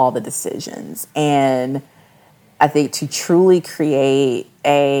the decisions. And I think to truly create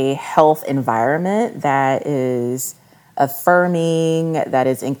a health environment that is affirming, that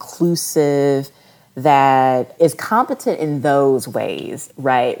is inclusive, that is competent in those ways,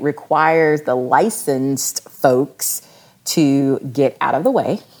 right, requires the licensed folks to get out of the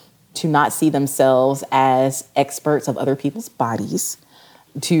way, to not see themselves as experts of other people's bodies,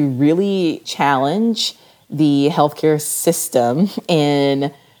 to really challenge the healthcare system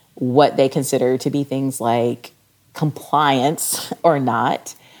in what they consider to be things like compliance or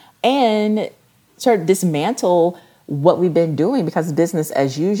not, and sort of dismantle what we've been doing, because business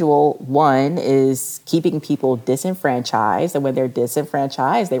as usual, one, is keeping people disenfranchised. And when they're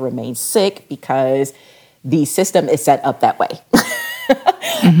disenfranchised, they remain sick because the system is set up that way.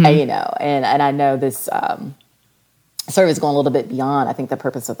 And I know this sort of is going a little bit beyond, I think, the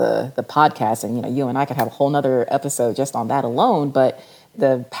purpose of the podcast. And, you and I could have a whole nother episode just on that alone. But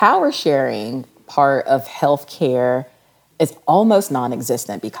the power sharing part of healthcare is almost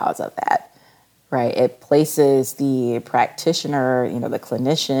non-existent because of that. Right, it places the practitioner, the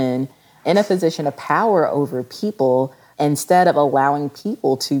clinician, in a position of power over people instead of allowing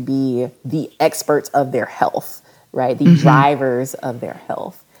people to be the experts of their health, right? The drivers of their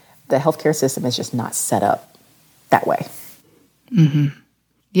health. The healthcare system is just not set up that way.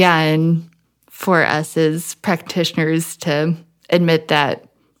 Yeah, and for us as practitioners to admit that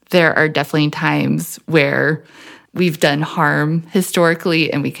there are definitely times where we've done harm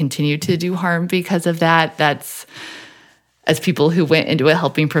historically and we continue to do harm because of that. That's, as people who went into a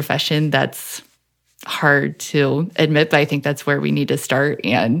helping profession, that's hard to admit, but I think that's where we need to start.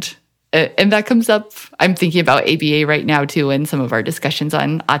 And that comes up, I'm thinking about ABA right now too, and some of our discussions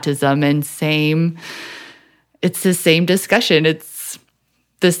on autism, and it's the same discussion. It's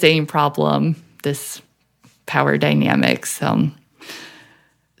the same problem, this power dynamics.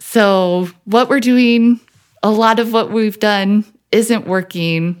 So what we're doing, a lot of what we've done isn't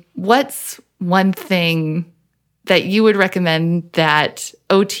working. What's one thing that you would recommend that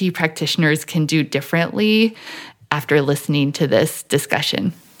OT practitioners can do differently after listening to this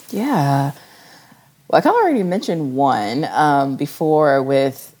discussion? Yeah. Well, I kind of already mentioned one before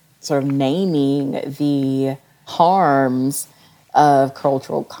with sort of naming the harms of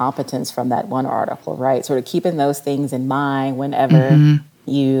cultural competence from that one article, right? Sort of keeping those things in mind whenever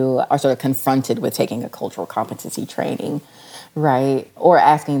you are sort of confronted with taking a cultural competency training, right? Or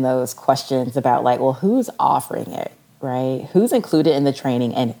asking those questions about like, well, who's offering it, right? Who's included in the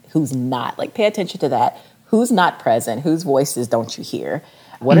training and who's not? Like, pay attention to that. Who's not present? Whose voices don't you hear?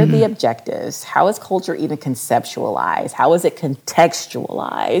 What are the objectives? How is culture even conceptualized? How is it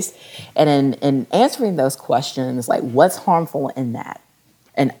contextualized? And in answering those questions, like, what's harmful in that?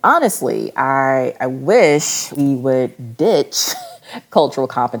 And honestly, I wish we would ditch cultural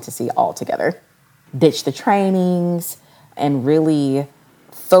competency altogether, ditch the trainings, and really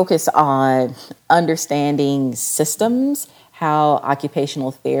focus on understanding systems, how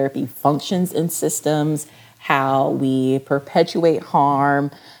occupational therapy functions in systems, how we perpetuate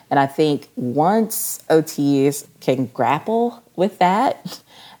harm. And I think once OTs can grapple with that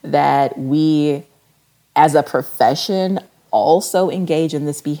we as a profession also engage in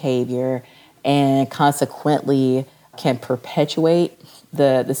this behavior and consequently can perpetuate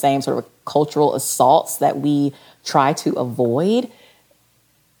the same sort of cultural assaults that we try to avoid,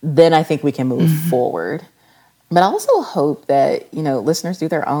 then I think we can move forward. But I also hope that, listeners do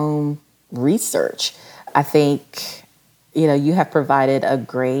their own research. I think, you have provided a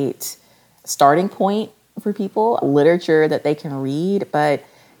great starting point for people, literature that they can read, but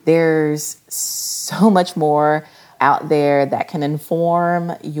there's so much more out there that can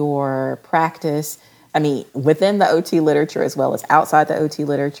inform your practice. I mean, within the OT literature as well as outside the OT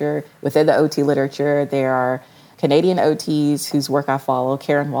literature. Within the OT literature, there are Canadian OTs whose work I follow,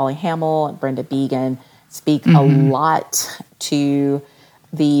 Karen Wally-Hamill and Brenda Began, speak a lot to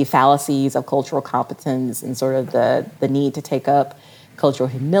the fallacies of cultural competence and sort of the need to take up cultural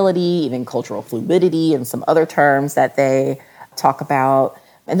humility, even cultural fluidity, and some other terms that they talk about.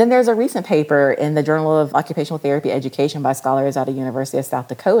 And then there's a recent paper in the Journal of Occupational Therapy Education by scholars out of University of South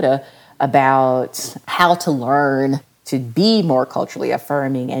Dakota about how to learn to be more culturally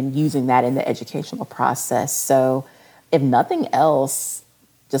affirming and using that in the educational process. So if nothing else,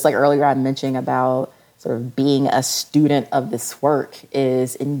 just like earlier I mentioned about sort of being a student of this work,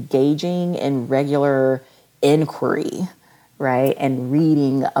 is engaging in regular inquiry, right? And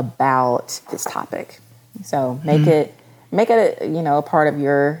reading about this topic. So make it a part of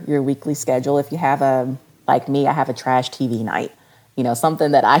your weekly schedule. If you have like me, I have a trash TV night.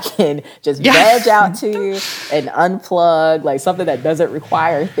 Something that I can just veg out to and unplug, like something that doesn't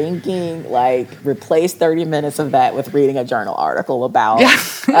require thinking, like replace 30 minutes of that with reading a journal article about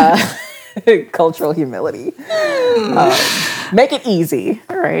cultural humility. Make it easy,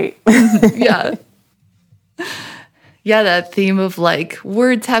 right? Yeah. Yeah, that theme of like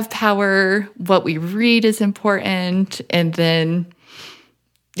words have power, what we read is important, and then,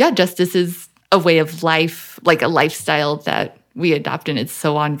 justice is a way of life, like a lifestyle that we adopt, and it's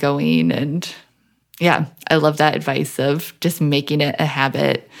so ongoing. And I love that advice of just making it a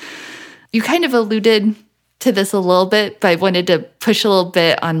habit. You kind of alluded to this a little bit, but I wanted to push a little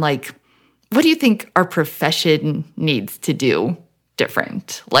bit on like, what do you think our profession needs to do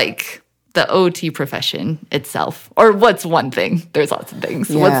different? Like the OT profession itself, or what's one thing? There's lots of things.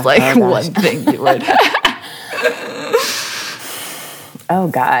 What's like one thing you would? Oh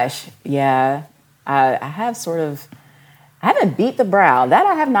gosh. Yeah. I haven't beat the brow. That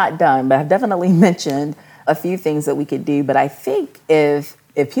I have not done, but I've definitely mentioned a few things that we could do. But I think if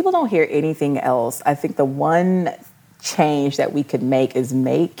people don't hear anything else, I think the one change that we could make is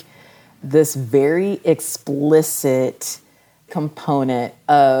make this very explicit component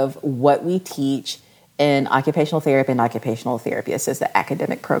of what we teach in occupational therapy and occupational therapy assisted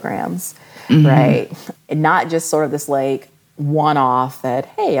academic programs, right? And not just sort of this like one-off that,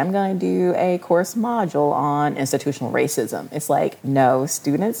 hey, I'm going to do a course module on institutional racism. It's like, no,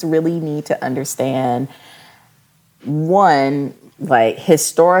 students really need to understand, one, like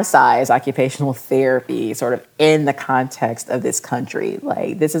historicize occupational therapy sort of in the context of this country.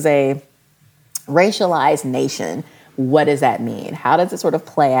 Like, this is a racialized nation. What does that mean? How does it sort of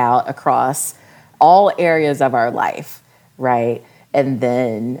play out across all areas of our life, right? And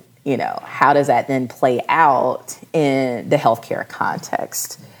then, how does that then play out in the healthcare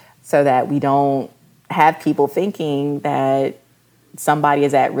context so that we don't have people thinking that somebody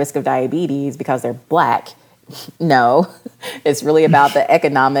is at risk of diabetes because they're Black. No, it's really about the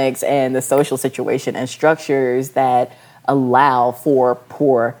economics and the social situation and structures that allow for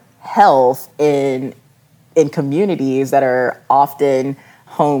poor health in communities that are often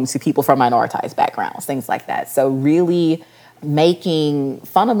home to people from minoritized backgrounds, things like that. So really making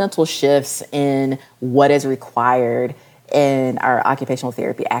fundamental shifts in what is required in our occupational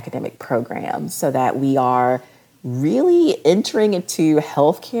therapy academic programs so that we are really entering into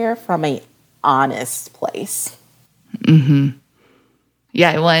healthcare from an honest place. Yeah,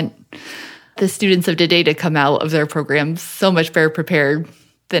 I want the students of today to come out of their programs so much better prepared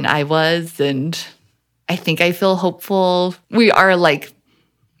than I was. And I think I feel hopeful. We are like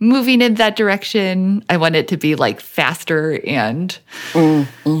moving in that direction. I want it to be like faster and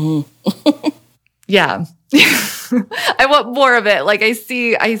yeah. I want more of it. Like I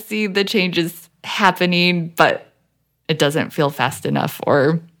see the changes happening, but it doesn't feel fast enough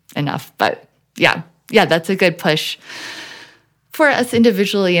or enough. But yeah, that's a good push for us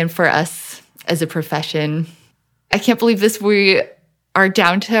individually and for us as a profession. I can't believe this. We are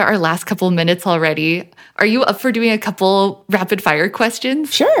down to our last couple of minutes already. Are you up for doing a couple rapid fire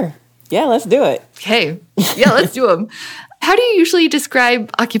questions? Sure. Yeah, let's do it. Okay. Yeah, let's do them. How do you usually describe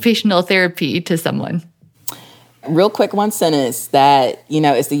occupational therapy to someone? Real quick, one sentence that,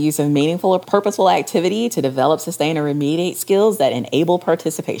 is the use of meaningful or purposeful activity to develop, sustain, or remediate skills that enable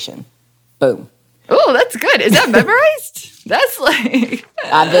participation. Boom. Oh, that's good. Is that memorized? That's like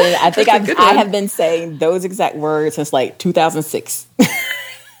I have been saying those exact words since like 2006.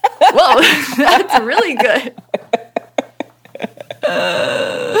 Whoa, that's really good.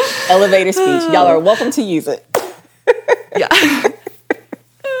 Elevator speech. Y'all are welcome to use it. Yeah.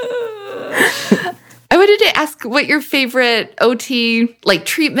 I wanted to ask what your favorite OT like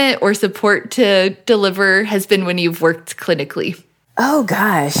treatment or support to deliver has been when you've worked clinically. Oh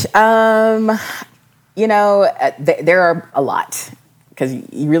gosh. There are a lot, because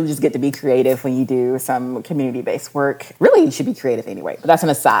you really just get to be creative when you do some community-based work. Really, you should be creative anyway, but that's an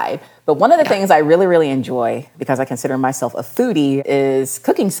aside. But one of the things I really, really enjoy, because I consider myself a foodie, is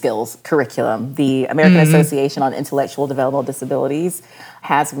cooking skills curriculum. The American Association on Intellectual Developmental Disabilities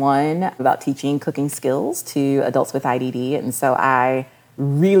has one about teaching cooking skills to adults with IDD. And so I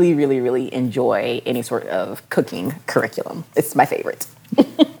really, really, really enjoy any sort of cooking curriculum. It's my favorite.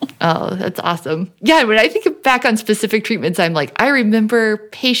 Oh, that's awesome. Yeah, when I think back on specific treatments, I'm like, I remember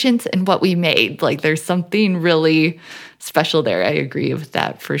patients and what we made. Like there's something really special there. I agree with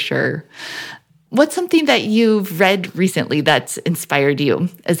that for sure. What's something that you've read recently that's inspired you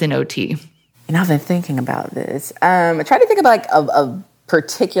as an OT? And I've been thinking about this. I try to think about like a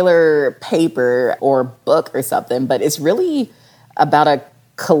particular paper or book or something, but it's really about a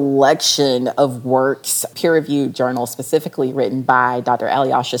collection of works, peer-reviewed journals, specifically written by Dr.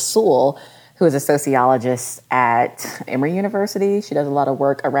 Alyosha Sewell, who is a sociologist at Emory University. She does a lot of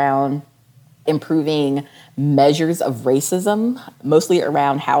work around improving measures of racism, mostly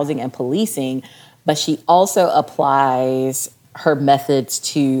around housing and policing, but she also applies her methods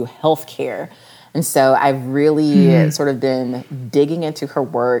to healthcare. And so I've really sort of been digging into her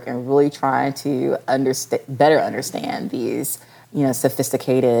work and really trying to better understand these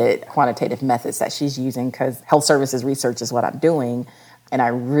sophisticated quantitative methods that she's using, because health services research is what I'm doing. And I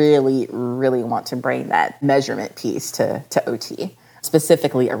really, really want to bring that measurement piece to OT,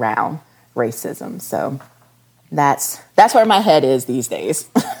 specifically around racism. So that's where my head is these days.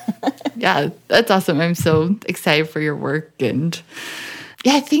 Yeah, that's awesome. I'm so excited for your work. And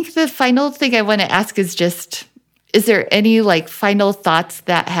yeah, I think the final thing I want to ask is just, is there any like final thoughts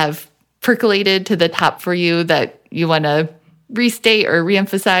that have percolated to the top for you that you want to restate or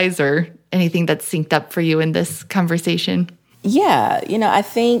reemphasize, or anything that's synced up for you in this conversation? Yeah, I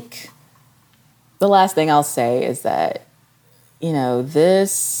think the last thing I'll say is that,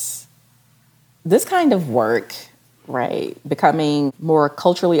 this kind of work, right, becoming more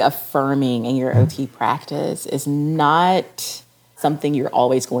culturally affirming in your OT practice is not something you're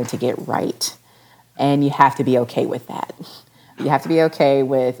always going to get right. And you have to be okay with that. You have to be okay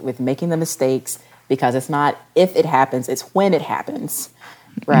with making the mistakes, because it's not if it happens, it's when it happens,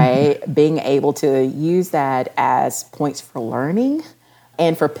 right? Being able to use that as points for learning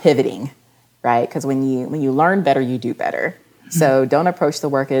and for pivoting, right? Because when you learn better, you do better. So don't approach the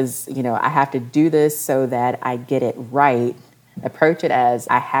work as, I have to do this so that I get it right. Approach it as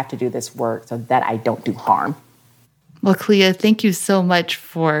I have to do this work so that I don't do harm. Well, Clea, thank you so much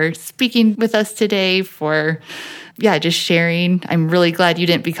for speaking with us today, for just sharing. I'm really glad you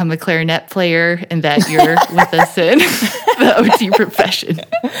didn't become a clarinet player and that you're with us in the OT profession.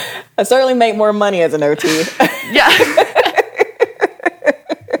 I certainly make more money as an OT. Yeah.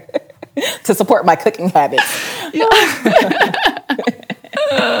 To support my cooking habits. Yeah.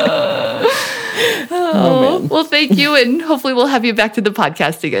 Well, thank you. And hopefully we'll have you back to the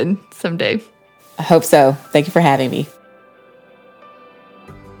podcast again someday. I hope so. Thank you for having me.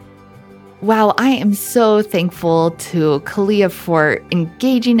 Wow, I am so thankful to Clea for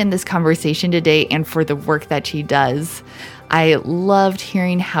engaging in this conversation today and for the work that she does. I loved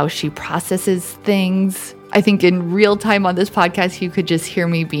hearing how she processes things. I think in real time on this podcast, you could just hear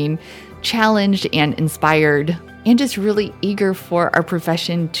me being challenged and inspired and just really eager for our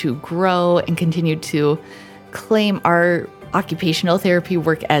profession to grow and continue to claim our occupational therapy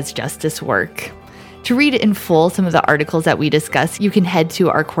work as justice work. To read in full some of the articles that we discuss, you can head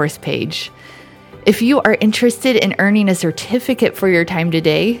to our course page. If you are interested in earning a certificate for your time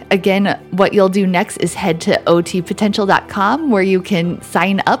today, again, what you'll do next is head to otpotential.com, where you can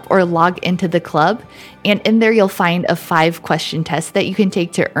sign up or log into the club. And in there, you'll find a 5-question test that you can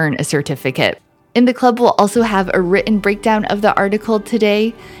take to earn a certificate. In the club, we'll also have a written breakdown of the article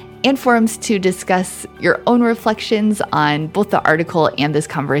today and forums to discuss your own reflections on both the article and this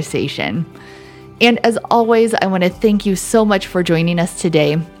conversation. And as always, I want to thank you so much for joining us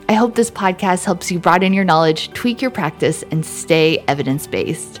today. I hope this podcast helps you broaden your knowledge, tweak your practice, and stay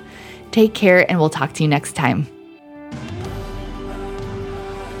evidence-based. Take care, and we'll talk to you next time.